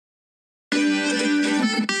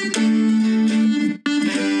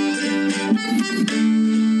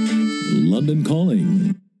London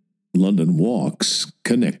Calling. London Walks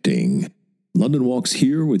Connecting. London Walks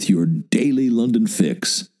here with your daily London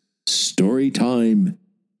fix. Story time,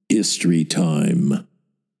 history time.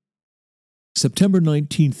 September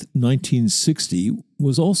 19th, 1960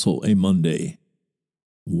 was also a Monday.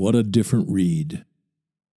 What a different read.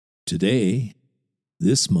 Today,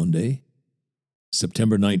 this Monday,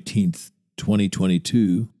 September 19th,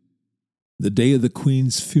 2022, the day of the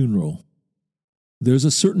Queen's funeral, there's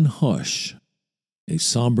a certain hush, a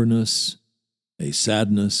somberness, a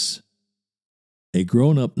sadness, a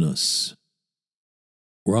grown-upness.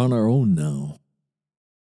 We're on our own now,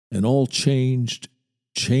 and all changed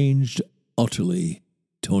utterly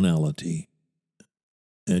tonality.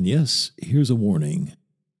 And yes, here's a warning,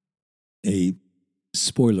 a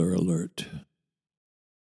spoiler alert.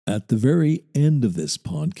 At the very end of this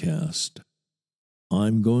podcast,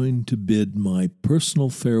 I'm going to bid my personal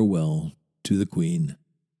farewell to the Queen.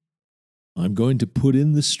 I'm going to put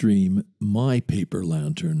in the stream my paper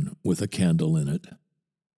lantern with a candle in it.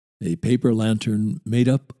 A paper lantern made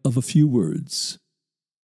up of a few words.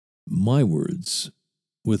 My words,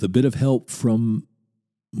 with a bit of help from,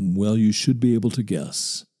 well, you should be able to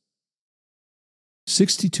guess.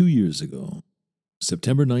 62 years ago,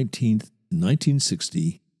 September 19th,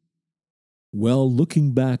 1960, well,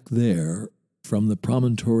 looking back there from the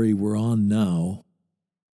promontory we're on now,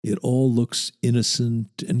 it all looks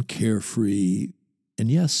innocent and carefree, and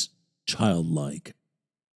yes, childlike.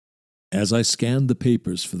 As I scanned the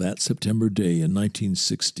papers for that September day in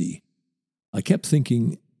 1960, I kept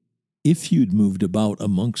thinking, if you'd moved about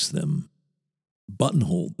amongst them,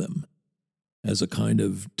 buttonholed them, as a kind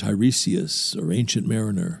of Tiresias or Ancient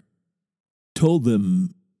Mariner, told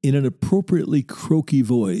them in an appropriately croaky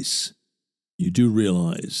voice, you do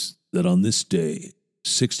realize that on this day,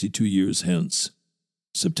 62 years hence,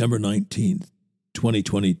 September 19th,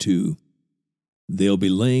 2022, they'll be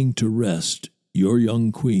laying to rest your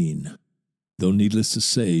young queen, though needless to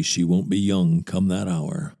say she won't be young come that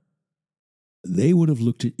hour. They would have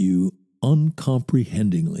looked at you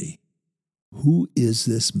uncomprehendingly. Who is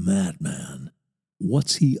this madman?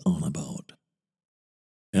 What's he on about?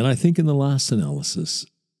 And I think in the last analysis,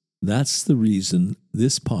 that's the reason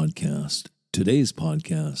this podcast, today's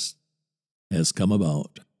podcast, has come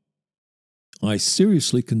about. I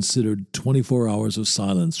seriously considered 24 hours of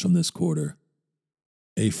silence from this quarter,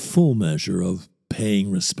 a full measure of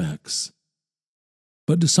paying respects,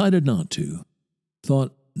 but decided not to.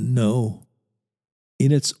 Thought, no,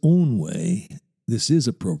 in its own way, this is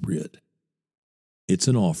appropriate. It's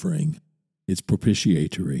an offering. It's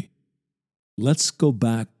propitiatory. Let's go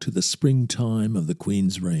back to the springtime of the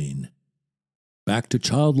Queen's reign, back to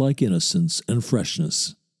childlike innocence and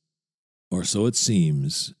freshness, or so it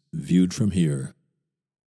seems, viewed from here.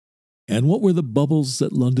 And what were the bubbles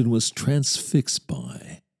that London was transfixed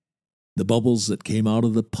by? The bubbles that came out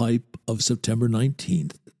of the pipe of September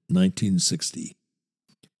 19th, 1960.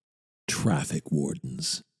 Traffic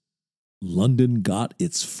wardens. London got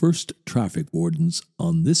its first traffic wardens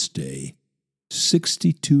on this day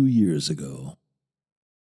 62 years ago.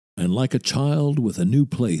 And like a child with a new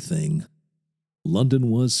plaything, London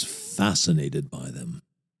was fascinated by them.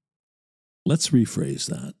 Let's rephrase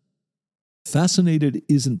that. Fascinated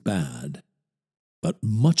isn't bad, but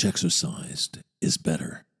much exercised is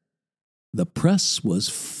better. The press was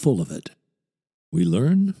full of it. We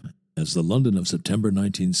learn, as the London of September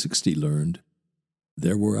 1960 learned,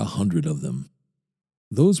 there were 100 of them.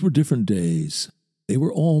 Those were different days. They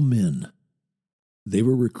were all men. They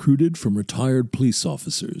were recruited from retired police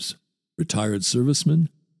officers, retired servicemen,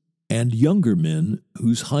 and younger men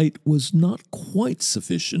whose height was not quite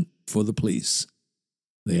sufficient for the police.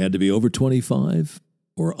 They had to be over 25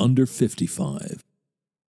 or under 55.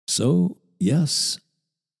 So, yes,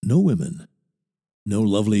 no women, no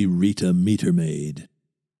lovely Rita meter maid.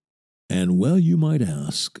 And well, you might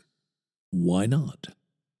ask, why not?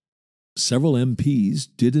 Several MPs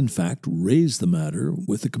did in fact raise the matter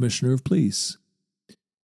with the Commissioner of Police.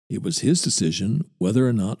 It was his decision whether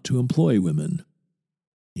or not to employ women.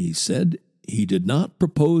 He said he did not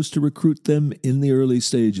propose to recruit them in the early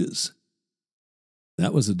stages.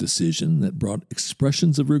 That was a decision that brought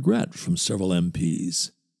expressions of regret from several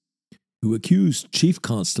MPs, who accused chief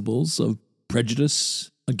constables of prejudice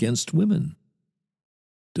against women.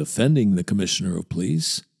 Defending the Commissioner of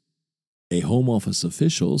Police, a Home Office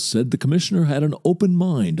official said the Commissioner had an open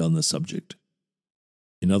mind on the subject.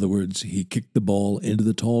 In other words, he kicked the ball into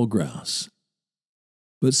the tall grass.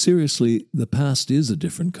 But seriously, the past is a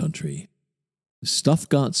different country. Stuff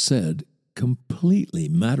got said completely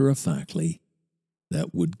matter-of-factly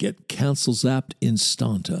that would get cancel-zapped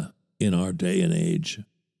instanta in our day and age.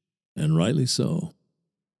 and rightly so.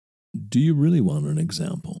 Do you really want an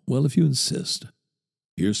example? Well, if you insist,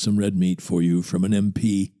 here's some red meat for you from an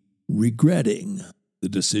MP regretting the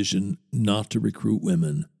decision not to recruit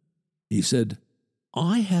women. He said,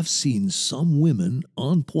 "I have seen some women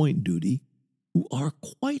on point duty who are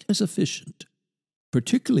quite as efficient,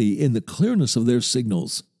 particularly in the clearness of their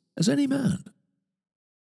signals, as any man."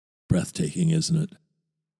 Breathtaking, isn't it?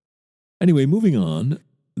 Anyway, moving on,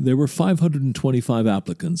 there were 525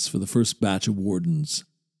 applicants for the first batch of wardens.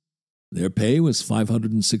 Their pay was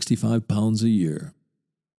 £565 a year.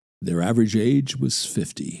 Their average age was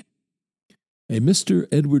 50. A Mr.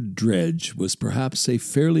 Edward Dredge was perhaps a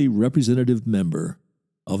fairly representative member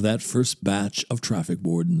of that first batch of traffic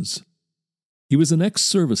wardens. He was an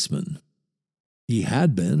ex-serviceman. He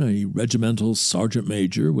had been a regimental sergeant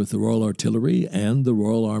major with the Royal Artillery and the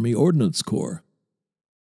Royal Army Ordnance Corps.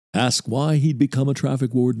 Asked why he'd become a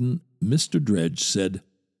traffic warden, Mr. Dredge said,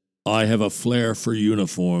 "I have a flair for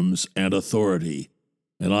uniforms and authority,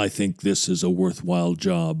 and I think this is a worthwhile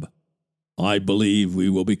job. I believe we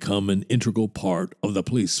will become an integral part of the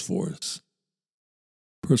police force."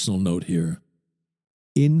 Personal note here.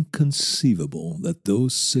 Inconceivable that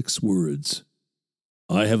those 6 words,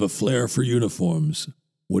 "I have a flair for uniforms,"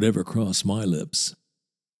 would ever cross my lips.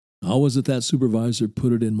 How was it that supervisor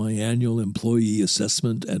put it in my annual employee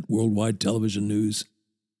assessment at Worldwide Television News?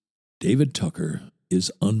 David Tucker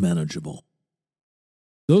is unmanageable.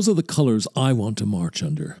 Those are the colors I want to march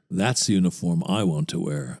under. That's the uniform I want to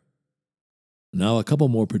wear. Now, a couple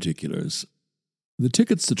more particulars. The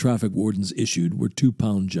tickets the traffic wardens issued were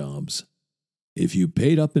 £2 jobs. If you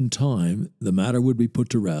paid up in time, the matter would be put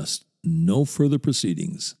to rest. No further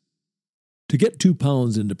proceedings. To get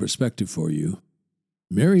 £2 into perspective for you,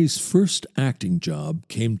 Mary's first acting job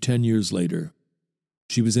came 10 years later.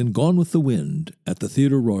 She was in Gone with the Wind at the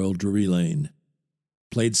Theatre Royal, Drury Lane.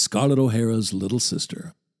 Played Scarlett O'Hara's little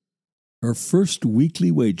sister. Her first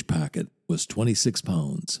weekly wage packet was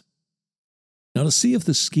 £26. Now, to see if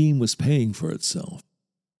the scheme was paying for itself,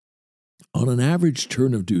 on an average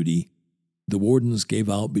turn of duty, the wardens gave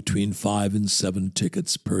out between 5 and 7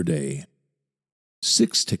 tickets per day.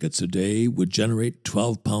 6 tickets a day would generate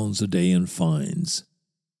 £12 a day in fines,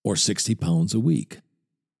 or £60 a week.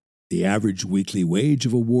 The average weekly wage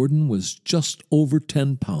of a warden was just over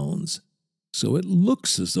 £10, so it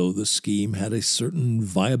looks as though the scheme had a certain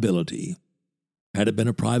viability. Had it been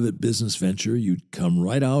a private business venture, you'd come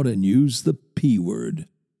right out and use the P word.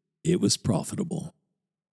 It was profitable.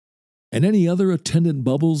 And any other attendant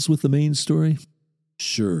bubbles with the main story?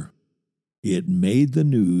 Sure. It made the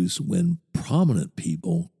news when prominent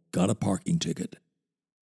people got a parking ticket.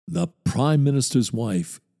 The Prime Minister's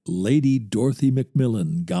wife, Lady Dorothy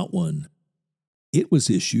Macmillan, got one. It was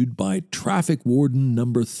issued by Traffic Warden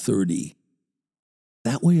number 30.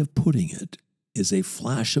 That way of putting it is a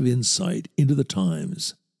flash of insight into the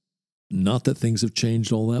times. Not that things have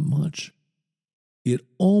changed all that much. It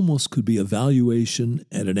almost could be a valuation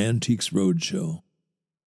at an antiques roadshow.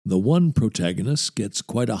 The one protagonist gets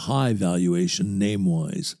quite a high valuation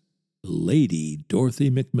name-wise, Lady Dorothy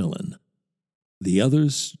Macmillan. The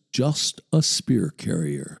others, just a spear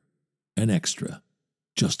carrier, an extra,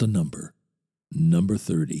 just a number, number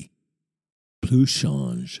 30. Plus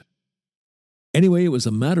change. Anyway, it was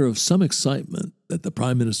a matter of some excitement that the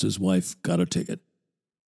Prime Minister's wife got a ticket.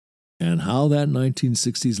 And how that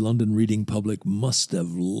 1960s London reading public must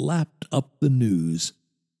have lapped up the news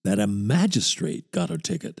that a magistrate got a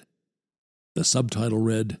ticket. The subtitle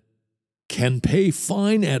read, "Can Pay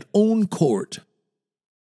Fine at Own Court."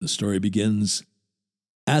 The story begins,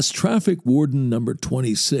 "As Traffic Warden number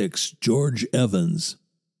 26, George Evans."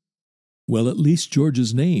 Well, at least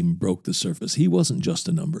George's name broke the surface. He wasn't just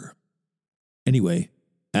a number. Anyway,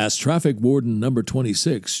 as Traffic Warden number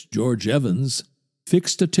 26, George Evans,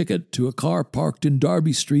 fixed a ticket to a car parked in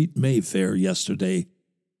Derby Street, Mayfair, yesterday,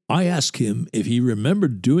 I asked him if he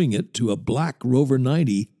remembered doing it to a black Rover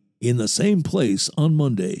 90 in the same place on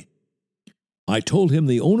Monday. I told him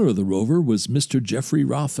the owner of the Rover was Mr. Geoffrey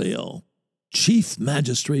Raphael, Chief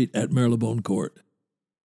Magistrate at Marylebone Court.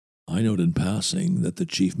 I noted in passing that the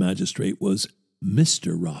Chief Magistrate was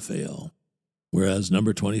Mr. Raphael, whereas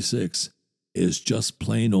number 26 is just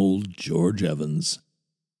plain old George Evans.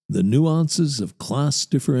 The nuances of class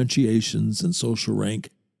differentiations and social rank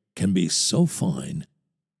can be so fine,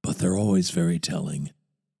 but they're always very telling.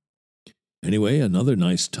 Anyway, another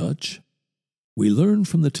nice touch. We learn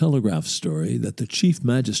from the Telegraph story that the Chief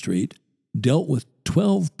Magistrate dealt with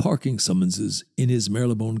 12 parking summonses in his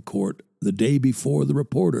Marylebone court the day before the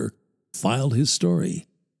reporter filed his story.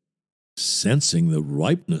 Sensing the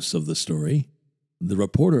ripeness of the story, The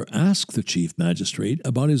reporter asked the chief magistrate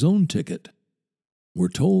about his own ticket. We're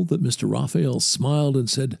told that Mr. Raphael smiled and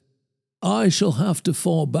said, "I shall have to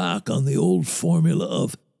fall back on the old formula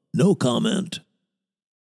of no comment."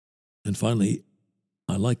 And finally,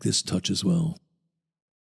 I like this touch as well.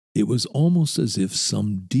 It was almost as if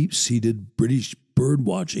some deep-seated British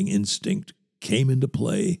bird-watching instinct came into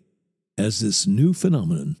play as this new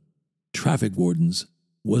phenomenon, traffic wardens,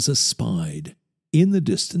 was espied in the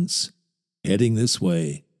distance, heading this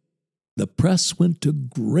way. The press went to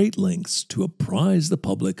great lengths to apprise the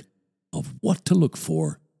public of what to look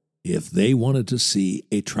for if they wanted to see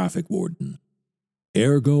a traffic warden.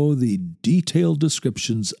 Ergo, the detailed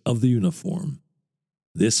descriptions of the uniform.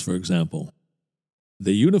 This, for example: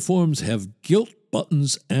 the uniforms have gilt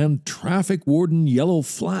buttons and traffic warden yellow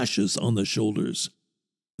flashes on the shoulders.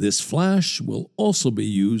 This flash will also be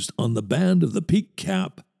used on the band of the peak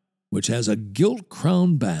cap, which has a gilt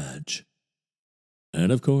crown badge.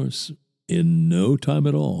 And of course, in no time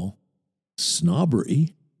at all,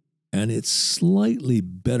 snobbery and its slightly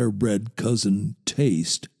better bred cousin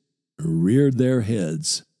taste reared their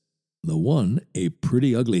heads, the one a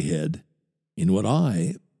pretty ugly head, in what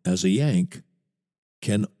I, as a Yank,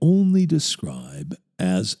 can only describe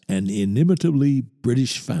as an inimitably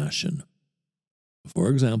British fashion. For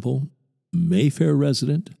example, Mayfair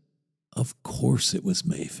resident, of course it was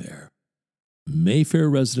Mayfair. Mayfair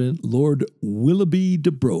resident Lord Willoughby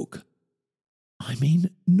de Broke. I mean,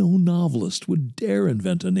 no novelist would dare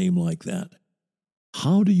invent a name like that.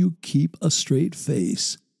 How do you keep a straight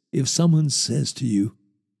face if someone says to you,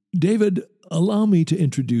 "David, allow me to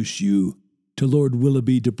introduce you to Lord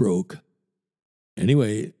Willoughby de Broke"?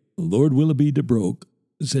 Anyway, Lord Willoughby de Broke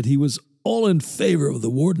said he was all in favor of the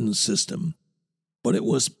warden system, but it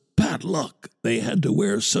was bad luck they had to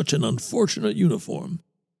wear such an unfortunate uniform.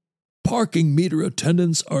 Parking meter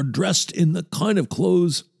attendants are dressed in the kind of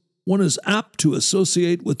clothes one is apt to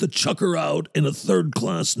associate with the chucker out in a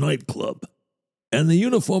third-class nightclub, and the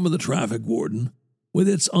uniform of the traffic warden, with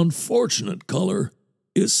its unfortunate color,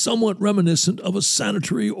 is somewhat reminiscent of a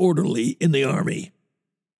sanitary orderly in the army.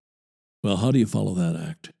 Well, how do you follow that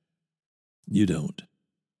act? You don't.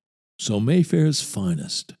 So Mayfair's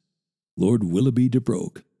finest, Lord Willoughby de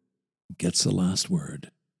Broke, gets the last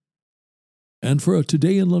word. And for a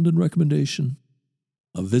Today in London recommendation,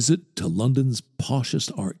 a visit to London's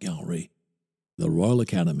poshest art gallery, the Royal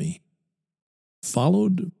Academy,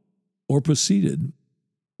 followed or preceded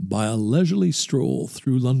by a leisurely stroll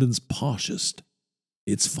through London's poshest,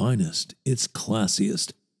 its finest, its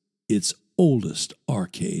classiest, its oldest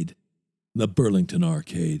arcade, the Burlington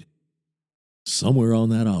Arcade. Somewhere on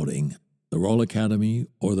that outing, the Royal Academy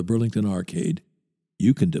or the Burlington Arcade,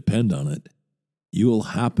 you can depend on it, you will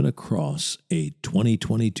happen across a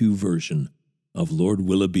 2022 version of Lord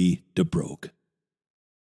Willoughby de Broke.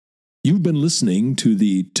 You've been listening to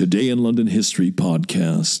the Today in London History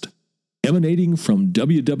podcast, emanating from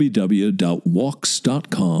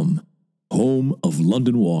www.walks.com, home of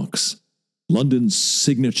London Walks, London's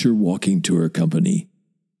signature walking tour company,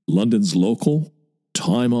 London's local,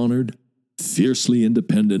 time-honored, fiercely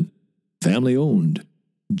independent, family-owned,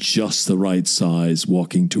 just the right size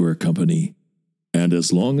walking tour company. And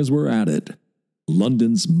as long as we're at it,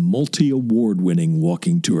 London's multi-award-winning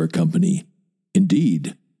walking tour company.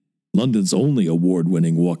 Indeed, London's only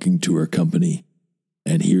award-winning walking tour company.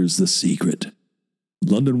 And here's the secret.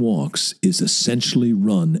 London Walks is essentially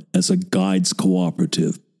run as a guides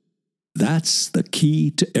cooperative. That's the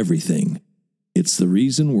key to everything. It's the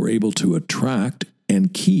reason we're able to attract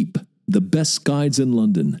and keep the best guides in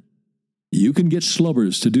London. You can get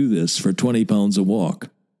schlubbers to do this for £20 a walk,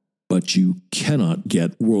 but you cannot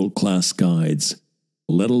get world-class guides,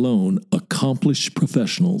 let alone accomplished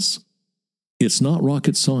professionals. It's not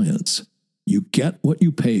rocket science. You get what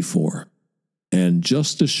you pay for. And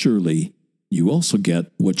just as surely, you also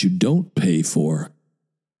get what you don't pay for.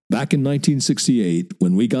 Back in 1968,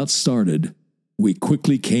 when we got started, we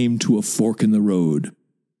quickly came to a fork in the road.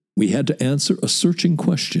 We had to answer a searching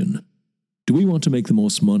question. Do we want to make the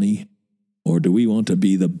most money, or do we want to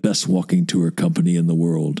be the best walking tour company in the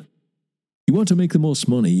world? You want to make the most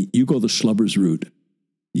money, you go the schlubbers route.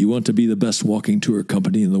 You want to be the best walking tour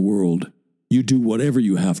company in the world, you do whatever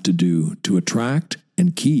you have to do to attract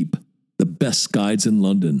and keep the best guides in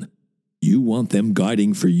London. You want them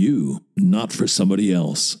guiding for you, not for somebody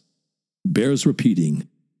else. Bears repeating,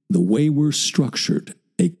 the way we're structured,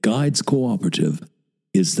 a guides cooperative,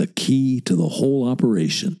 is the key to the whole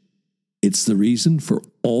operation. It's the reason for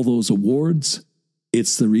all those awards.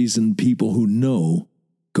 It's the reason people who know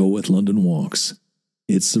go with London Walks.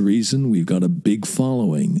 It's the reason we've got a big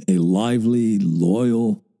following, a lively,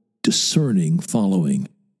 loyal, discerning following.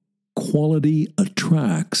 Quality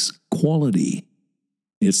attracts quality.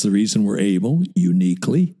 It's the reason we're able,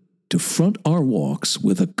 uniquely, to front our walks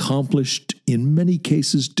with accomplished, in many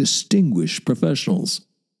cases distinguished professionals.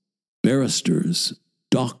 Barristers,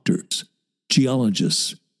 doctors,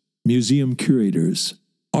 geologists, museum curators,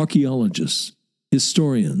 archaeologists,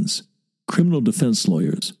 historians, criminal defense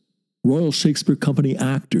lawyers, Royal Shakespeare Company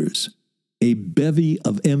actors, a bevy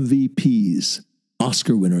of MVPs,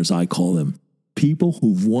 Oscar winners I call them, people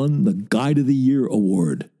who've won the Guide of the Year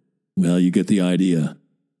award. Well, you get the idea.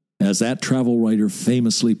 As that travel writer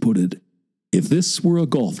famously put it, if this were a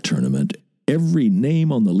golf tournament, every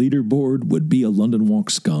name on the leaderboard would be a London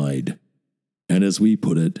Walks guide. And as we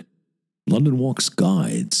put it, London Walks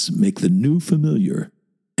guides make the new familiar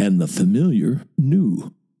and the familiar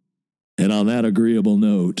new. And on that agreeable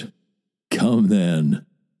note, come then,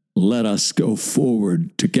 let us go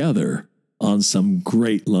forward together on some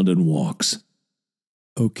great London walks.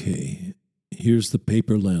 Okay, here's the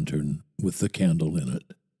paper lantern with the candle in it.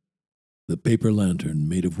 The paper lantern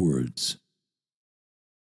made of words.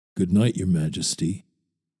 Good night, Your Majesty.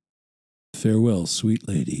 Farewell, sweet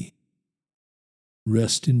lady.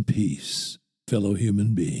 Rest in peace, fellow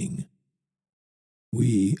human being.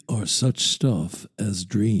 We are such stuff as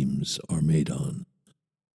dreams are made on,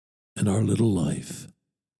 and our little life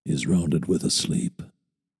is rounded with a sleep.